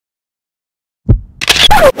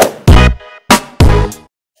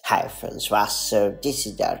Hi friends, what's up? This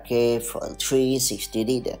is Darky from 360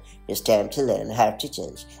 Reader. It's time to learn how to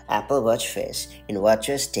change Apple Watch face in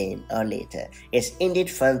watchOS 10 or later. It's indeed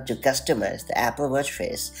fun to customize the Apple Watch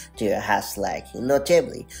face to your heart's liking.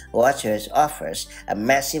 Notably, watchOS offers a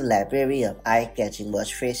massive library of eye-catching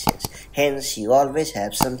watch faces, hence you always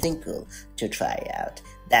have something cool to try out.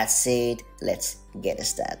 That said, let's get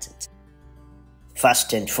started.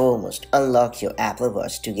 First and foremost, unlock your Apple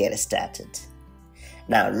Watch to get started.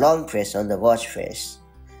 Now long press on the watch face.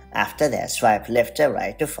 After that, swipe left or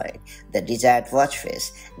right to find the desired watch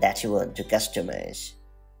face that you want to customize.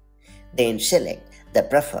 Then select the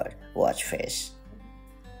preferred watch face.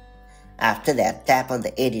 After that, tap on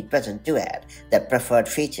the edit button to add the preferred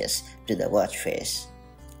features to the watch face.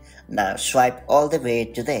 Now swipe all the way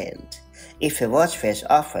to the end. If a watch face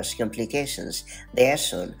offers complications, they are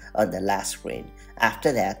shown on the last screen.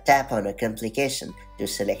 After that, tap on a complication to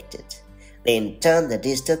select it. Then turn the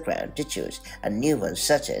digital crown to choose a new one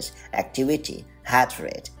such as activity, heart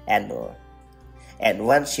rate, and more. And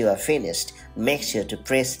once you are finished, make sure to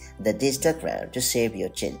press the digital crown to save your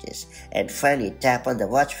changes. And finally tap on the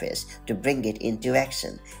watch face to bring it into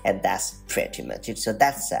action. And that's pretty much it. So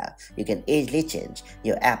that's how you can easily change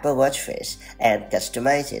your Apple Watch face and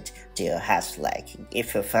customize it to your heart's liking.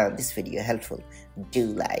 If you found this video helpful, do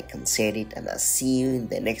like and share it, and I'll see you in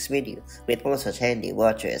the next video with more such handy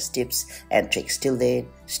watchOS tips and tricks. Till then,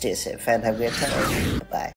 stay safe and have a great time. Bye.